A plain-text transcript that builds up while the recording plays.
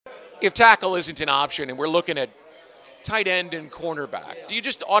If tackle isn't an option and we're looking at tight end and cornerback, do you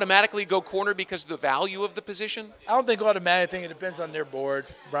just automatically go corner because of the value of the position? I don't think automatic. I think it depends on their board,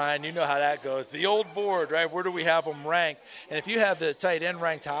 Brian. You know how that goes. The old board, right? Where do we have them ranked? And if you have the tight end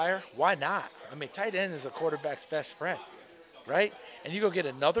ranked higher, why not? I mean, tight end is a quarterback's best friend, right? And you go get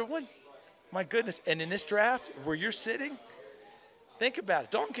another one? My goodness. And in this draft, where you're sitting, think about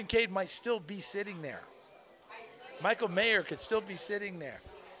it. Dalton Kincaid might still be sitting there. Michael Mayer could still be sitting there.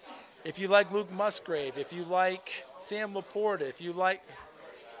 If you like Luke Musgrave, if you like Sam Laporta, if you like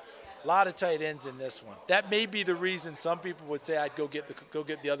a lot of tight ends in this one. That may be the reason some people would say I'd go get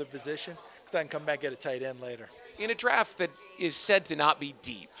the other position because I can come back and get a tight end later. In a draft that is said to not be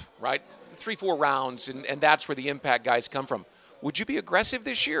deep, right? 3-4 rounds, and that's where the impact guys come from. Would you be aggressive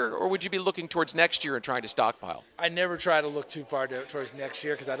this year, or would you be looking towards next year and trying to stockpile? I never try to look too far towards next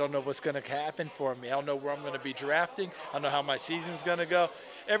year because I don't know what's going to happen for me. I don't know where I'm going to be drafting. I don't know how my season's going to go.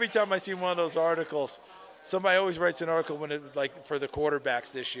 Every time I see one of those articles, somebody always writes an article for the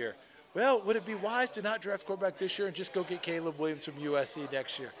quarterbacks this year. Well, would it be wise to not draft quarterback this year and just go get Caleb Williams from USC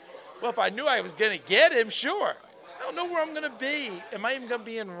next year? Well, if I knew I was going to get him, sure. I don't know where I'm going to be. Am I even going to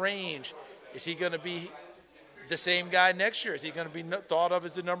be in range? Is he going to be the same guy next year? Is he going to be thought of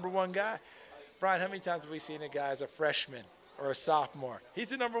as the number one guy? Brian, how many times have we seen a guy as a freshman or a sophomore? He's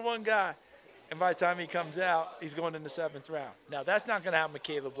the number one guy, and by the time he comes out, he's going in the 7th round. Now, that's not going to happen with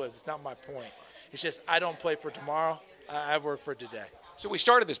Caleb Williams. It's not my point. It's just I don't play for tomorrow. I work for today. So we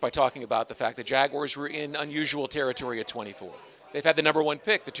started this by talking about the fact that Jaguars were in unusual territory at 24. They've had the number one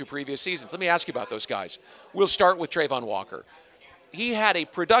pick the 2 previous seasons. Let me ask you about those guys. We'll start with Trayvon Walker. He had a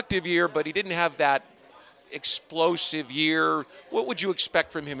productive year, but he didn't have that explosive year. What would you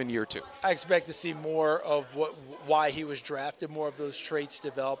expect from him in year 2? I expect to see more of why he was drafted, more of those traits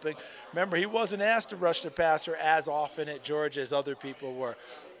developing. Remember, he wasn't asked to rush the passer as often at Georgia as other people were.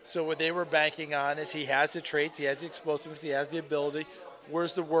 So what they were banking on is he has the traits, he has the explosiveness, he has the ability.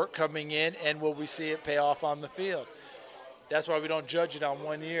 Where's the work coming in, and will we see it pay off on the field? That's why we don't judge it on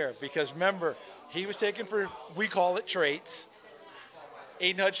 1 year. Because remember, he was taken for, we call it traits.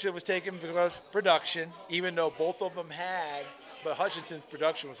 Aiden Hutchinson was taken because production, even though both of them had, but Hutchinson's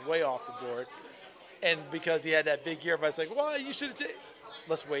production was way off the board. And because he had that big year, everybody's like, well, you should have taken.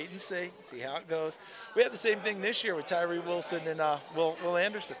 Let's wait and see how it goes. We have the same thing this year with Tyree Wilson and Will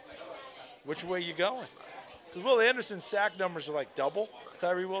Anderson. Which way you going? Because Will Anderson's sack numbers are like double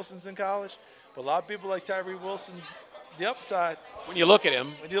Tyree Wilson's in college. But a lot of people like Tyree Wilson, the upside. When you look at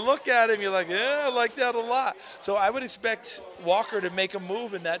him. When you look at him, you're like, yeah, I like that a lot. So I would expect Walker to make a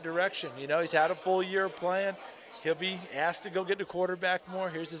move in that direction. You know, he's had a full year plan. He'll be asked to go get the quarterback more.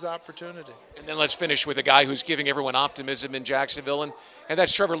 Here's his opportunity. And then let's finish with a guy who's giving everyone optimism in Jacksonville, and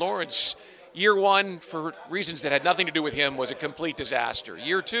that's Trevor Lawrence. Year 1, for reasons that had nothing to do with him, was a complete disaster.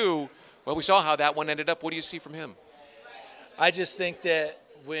 Year 2, well, we saw how that one ended up. What do you see from him? I just think that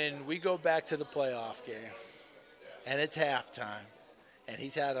when we go back to the playoff game, and it's halftime, and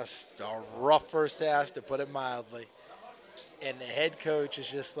he's had a rough first half, to put it mildly, and the head coach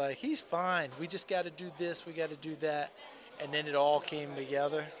is just like, he's fine. We just got to do this. We got to do that. And then it all came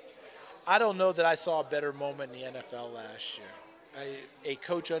together. I don't know that I saw a better moment in the NFL last year. A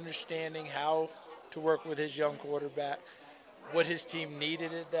coach understanding how to work with his young quarterback, what his team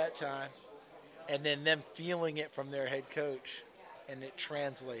needed at that time, and then them feeling it from their head coach and it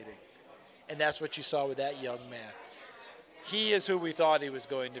translating. And that's what you saw with that young man. He is who we thought he was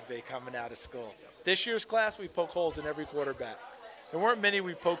going to be coming out of school. This year's class, we poke holes in every quarterback. There weren't many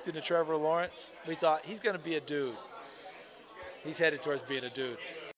we poked into Trevor Lawrence. We thought he's going to be a dude. He's headed towards being a dude.